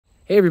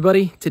Hey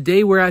everybody,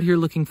 today we're out here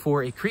looking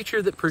for a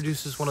creature that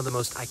produces one of the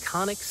most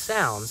iconic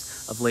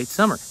sounds of late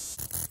summer.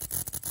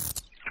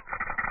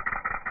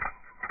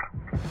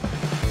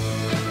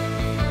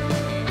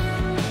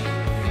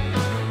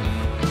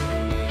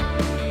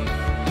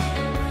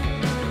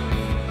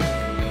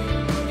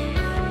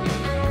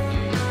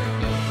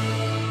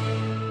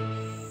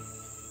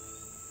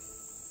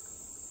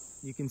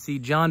 You can see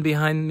John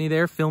behind me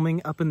there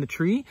filming up in the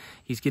tree.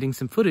 He's getting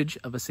some footage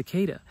of a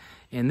cicada.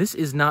 And this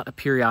is not a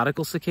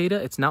periodical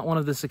cicada. It's not one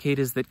of the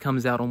cicadas that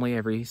comes out only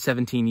every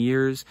 17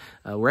 years.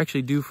 We're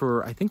actually due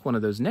for, I think, one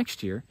of those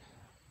next year.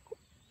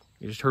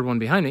 You just heard one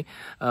behind me.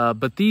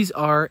 But these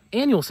are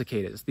annual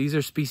cicadas. These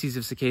are species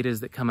of cicadas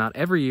that come out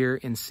every year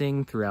and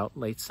sing throughout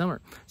late summer.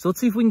 So let's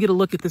see if we can get a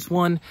look at this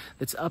one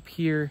that's up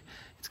here.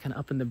 It's kind of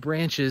up in the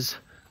branches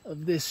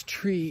of this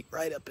tree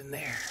right up in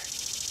there.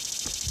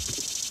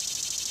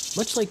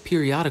 Much like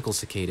periodical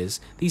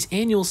cicadas, these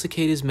annual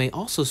cicadas may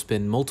also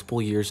spend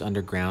multiple years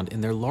underground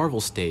in their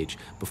larval stage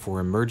before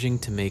emerging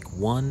to make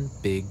one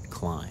big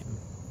climb.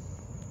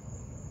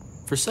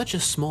 For such a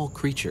small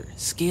creature,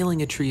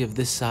 scaling a tree of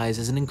this size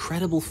is an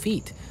incredible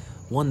feat,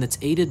 one that's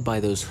aided by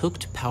those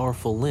hooked,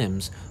 powerful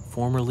limbs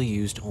formerly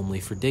used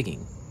only for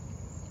digging.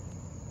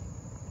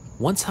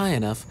 Once high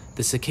enough,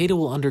 the cicada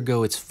will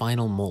undergo its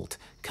final molt,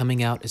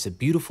 coming out as a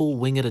beautiful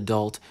winged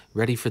adult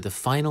ready for the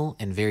final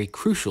and very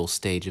crucial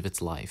stage of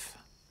its life.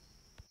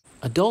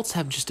 Adults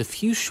have just a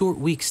few short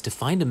weeks to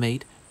find a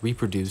mate,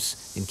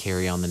 reproduce, and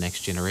carry on the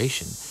next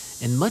generation,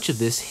 and much of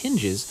this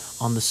hinges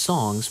on the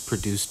songs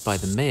produced by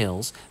the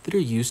males that are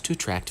used to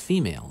attract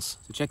females.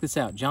 So check this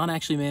out. John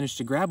actually managed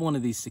to grab one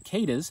of these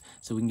cicadas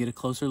so we can get a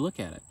closer look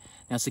at it.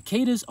 Now,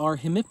 cicadas are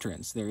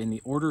hemipterans. They're in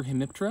the order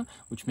Hemiptera,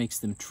 which makes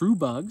them true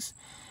bugs.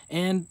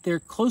 And their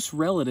close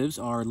relatives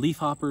are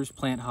leafhoppers,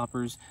 plant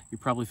hoppers. You're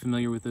probably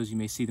familiar with those. You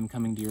may see them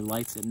coming to your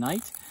lights at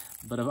night.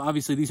 But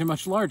obviously, these are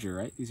much larger,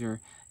 right? These are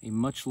a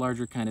much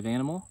larger kind of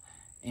animal.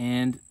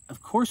 And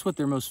of course, what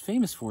they're most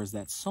famous for is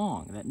that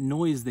song, that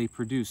noise they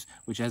produce,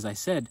 which, as I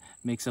said,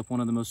 makes up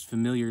one of the most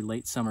familiar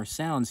late summer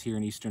sounds here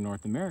in eastern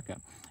North America.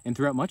 And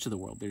throughout much of the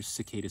world, there's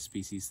cicada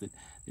species that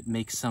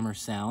make summer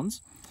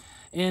sounds.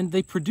 And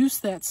they produce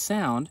that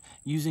sound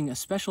using a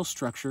special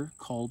structure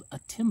called a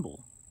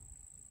timbal.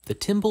 The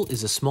timbal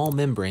is a small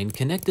membrane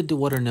connected to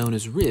what are known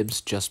as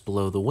ribs just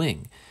below the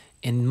wing,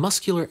 and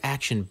muscular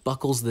action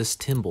buckles this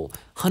timbal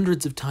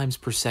hundreds of times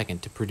per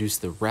second to produce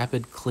the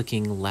rapid,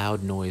 clicking,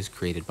 loud noise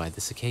created by the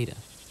cicada.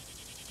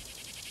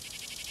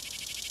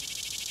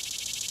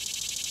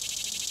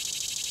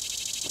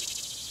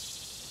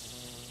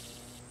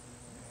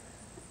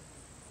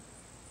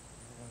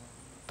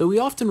 Though we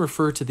often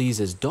refer to these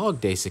as dog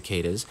day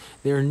cicadas,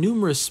 there are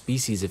numerous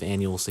species of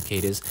annual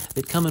cicadas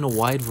that come in a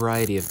wide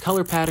variety of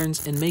color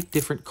patterns and make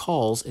different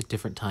calls at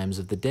different times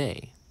of the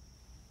day.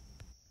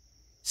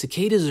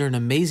 Cicadas are an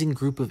amazing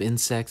group of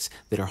insects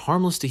that are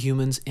harmless to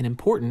humans and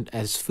important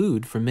as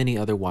food for many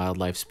other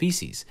wildlife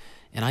species,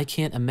 and I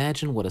can't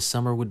imagine what a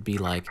summer would be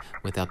like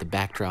without the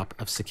backdrop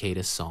of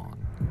cicada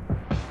song.